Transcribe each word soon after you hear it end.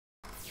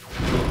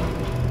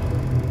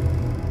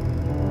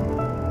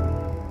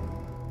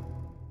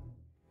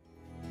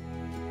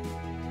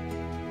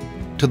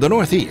To the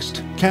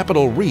northeast,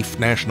 Capitol Reef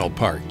National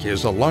Park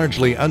is a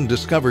largely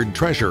undiscovered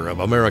treasure of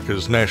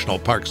America's national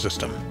park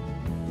system.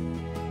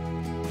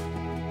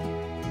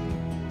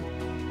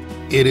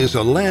 It is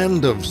a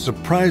land of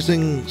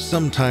surprising,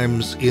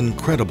 sometimes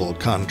incredible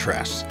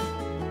contrasts.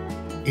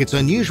 Its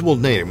unusual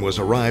name was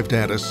arrived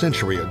at a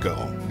century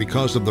ago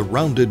because of the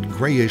rounded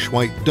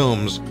grayish-white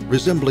domes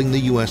resembling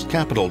the U.S.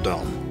 Capitol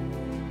Dome.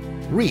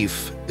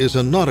 Reef is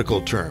a nautical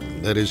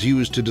term that is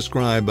used to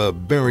describe a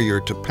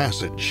barrier to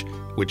passage,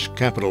 which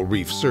Capitol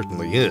Reef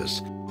certainly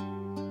is.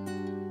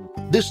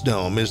 This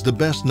dome is the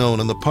best known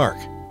in the park,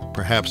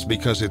 perhaps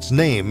because its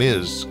name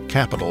is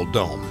Capitol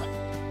Dome.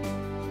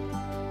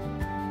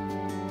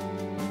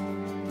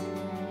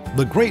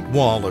 The Great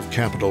Wall of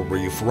Capitol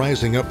Reef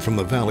rising up from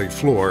the valley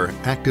floor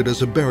acted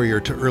as a barrier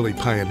to early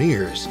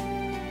pioneers.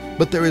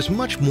 But there is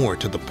much more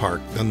to the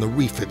park than the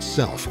reef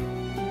itself.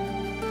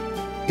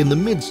 In the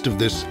midst of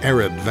this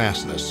arid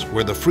vastness,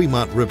 where the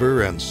Fremont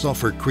River and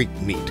Sulphur Creek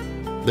meet,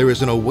 there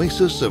is an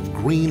oasis of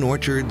green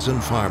orchards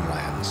and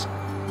farmlands.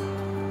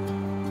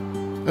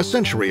 A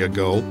century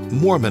ago,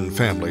 Morman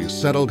families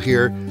settled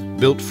here,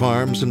 built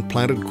farms and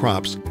planted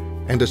crops,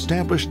 and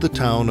established the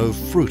town of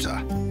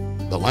Fruita.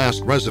 The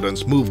last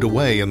residents moved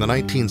away in the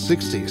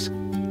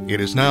 1960s.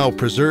 It is now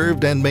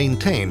preserved and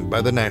maintained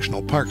by the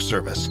National Park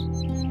Service.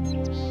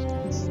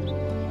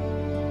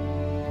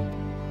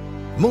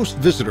 Most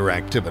visitor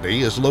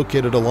activity is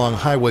located along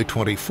Highway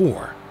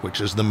 24, which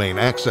is the main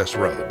access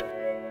road.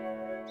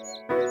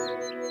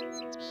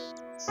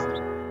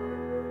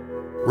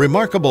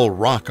 Remarkable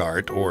rock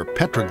art, or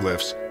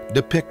petroglyphs,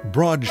 depict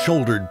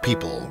broad-shouldered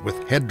people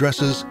with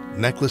headdresses,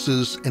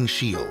 necklaces, and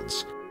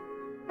shields.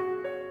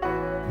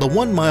 The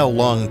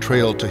 1-mile-long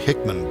trail to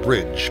Hickman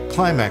Bridge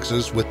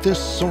climaxes with this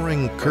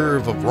soaring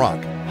curve of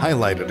rock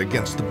highlighted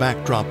against the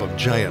backdrop of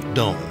giant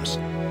domes.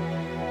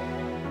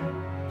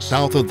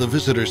 South of the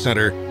visitor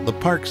center, the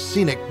park's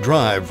scenic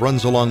drive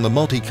runs along the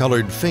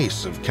multicolored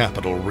face of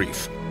Capitol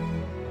Reef.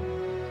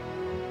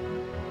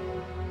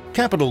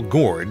 Capitol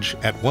Gorge,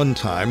 at one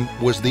time,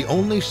 was the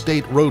only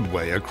state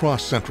roadway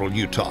across central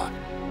Utah.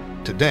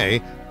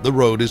 Today, the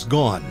road is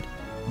gone,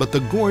 but the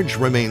gorge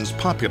remains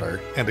popular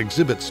and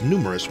exhibits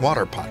numerous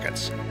water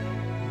pockets.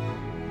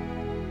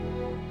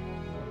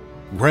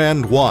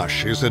 Grand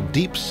Wash is a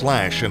deep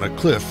slash in a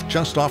cliff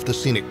just off the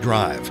scenic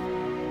drive.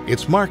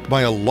 It's marked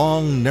by a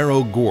long,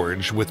 narrow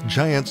gorge with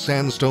giant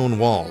sandstone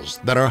walls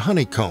that are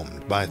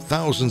honeycombed by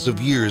thousands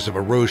of years of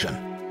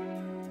erosion.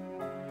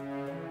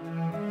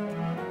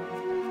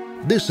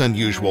 This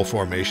unusual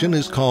formation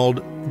is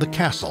called the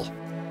Castle.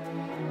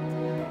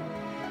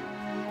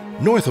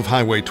 North of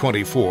Highway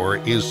 24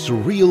 is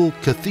surreal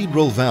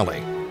Cathedral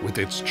Valley, with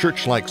its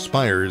church-like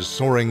spires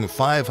soaring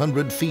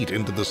 500 feet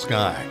into the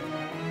sky.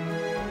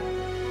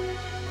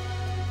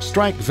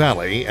 Strike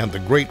Valley and the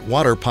Great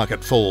Water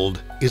Pocket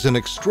Fold is an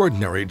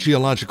extraordinary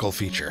geological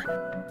feature,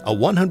 a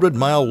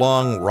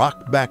 100-mile-long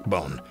rock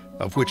backbone,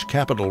 of which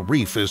Capitol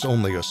Reef is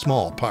only a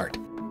small part.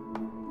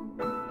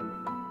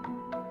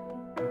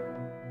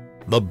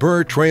 The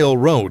Burr Trail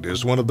Road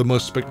is one of the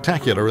most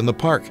spectacular in the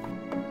park.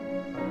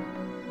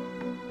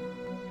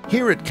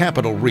 Here at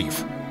Capitol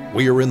Reef,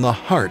 we are in the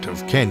heart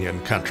of canyon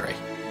country.